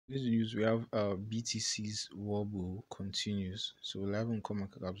This news we have BTC's Wobble continues. So we'll have on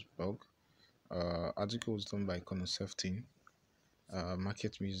CoinMarketCap's blog. Article was done by Connor Sefton,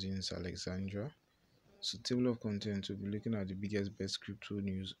 Market Musings Alexandria. So table of contents, we'll be looking at the biggest best crypto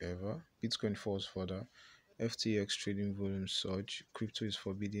news ever. Bitcoin falls further. FTX trading volume surge. Crypto is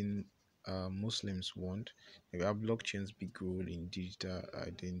forbidden. Muslims warned. We have blockchain's big role in digital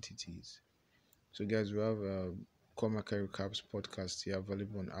identities. So, guys, we have CoinMarketCap's podcast here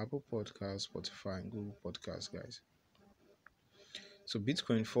available on Apple Podcasts, Spotify, and Google Podcasts, guys. So,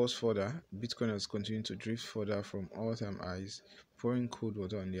 Bitcoin falls further. Bitcoin has continued to drift further from all-time highs, pouring cold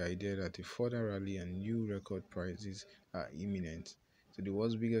water on the idea that a further rally and new record prices are imminent. So, the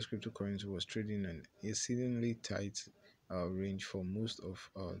world's biggest cryptocurrency was trading an exceedingly tight range for most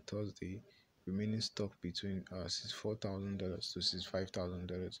of Thursday, remaining stuck between $64,000 to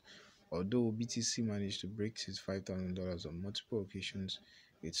 $65,000. Although BTC managed to break $65,000 on multiple occasions,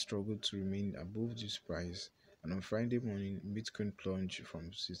 it struggled to remain above this price, and on Friday morning, Bitcoin plunged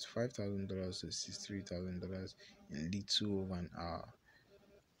from $65,000 to $63,000 in little over an hour.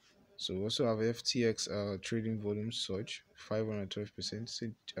 So we also have FTX trading volume surge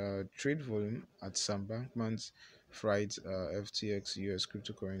 512%. Trade volume at Sam Bankman's Fried FTX US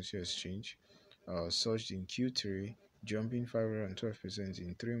cryptocurrency exchange surged in Q3, jumping 512%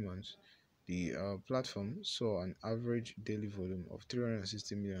 in 3 months. The platform saw an average daily volume of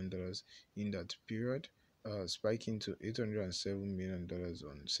 $360 million in that period, spiking to $807 million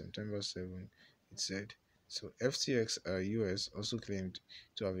on September 7, it said. So FTX US also claimed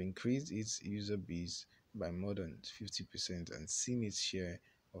to have increased its user base by more than 50% and seen its share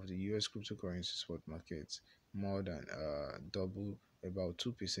of the US cryptocurrency spot market more than double, about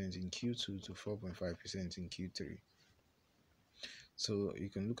 2% in Q2 to 4.5% in Q3. So you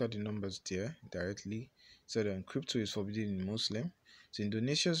can look at the numbers there directly. So then crypto is forbidden in Muslim. So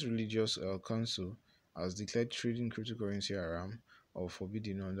Indonesia's religious council has declared trading cryptocurrency haram or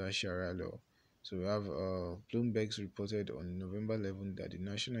forbidden under Sharia law. So we have Bloomberg's reported on November 11 that the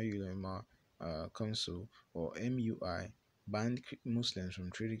National Ulema Council or MUI banned Muslims from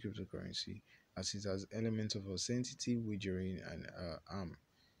trading cryptocurrency as it has elements of authenticity, wagering, and arm.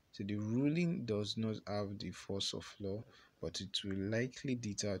 So the ruling does not have the force of law, but it will likely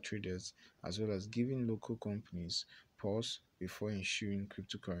deter traders as well as giving local companies pause before issuing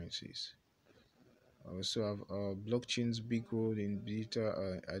cryptocurrencies. I also have blockchain's big role in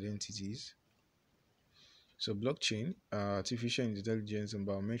digital identities. So blockchain, artificial intelligence, and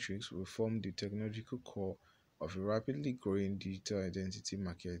biometrics will form the technological core of a rapidly growing digital identity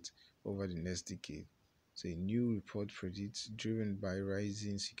market over the next decade. So a new report predicts, driven by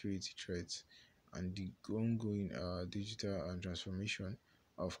rising security threats and the ongoing digital transformation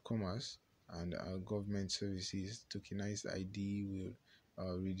of commerce and government services, tokenized ID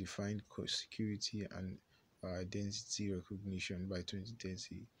will redefine security and identity recognition by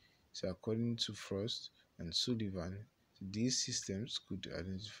 2030. So according to Frost and Sullivan, these systems could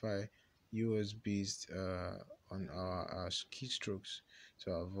identify US based on our keystrokes,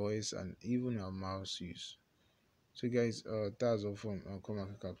 so our voice and even our mouse use. So guys, that's all from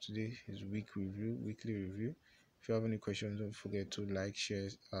CoinMarketCap today. Is weekly review. If you have any questions, don't forget to like, share,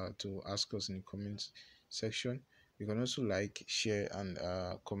 to ask us in the comments section. You can also like, share, and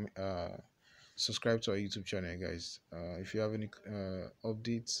subscribe to our YouTube channel, guys. If you have any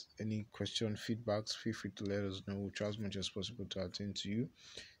updates, any question, feedbacks, feel free to let us know. We'll try as much as possible to attend to you.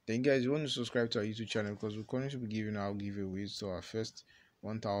 Then, guys, you want to subscribe to our YouTube channel because we're going to be giving out giveaways to our first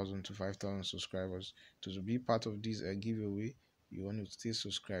 1,000 to 5,000 subscribers. To be part of this giveaway, you want to stay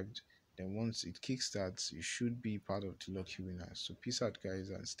subscribed. Then, once it kickstarts, you should be part of the lucky winners. So, peace out, guys,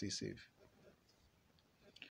 and stay safe.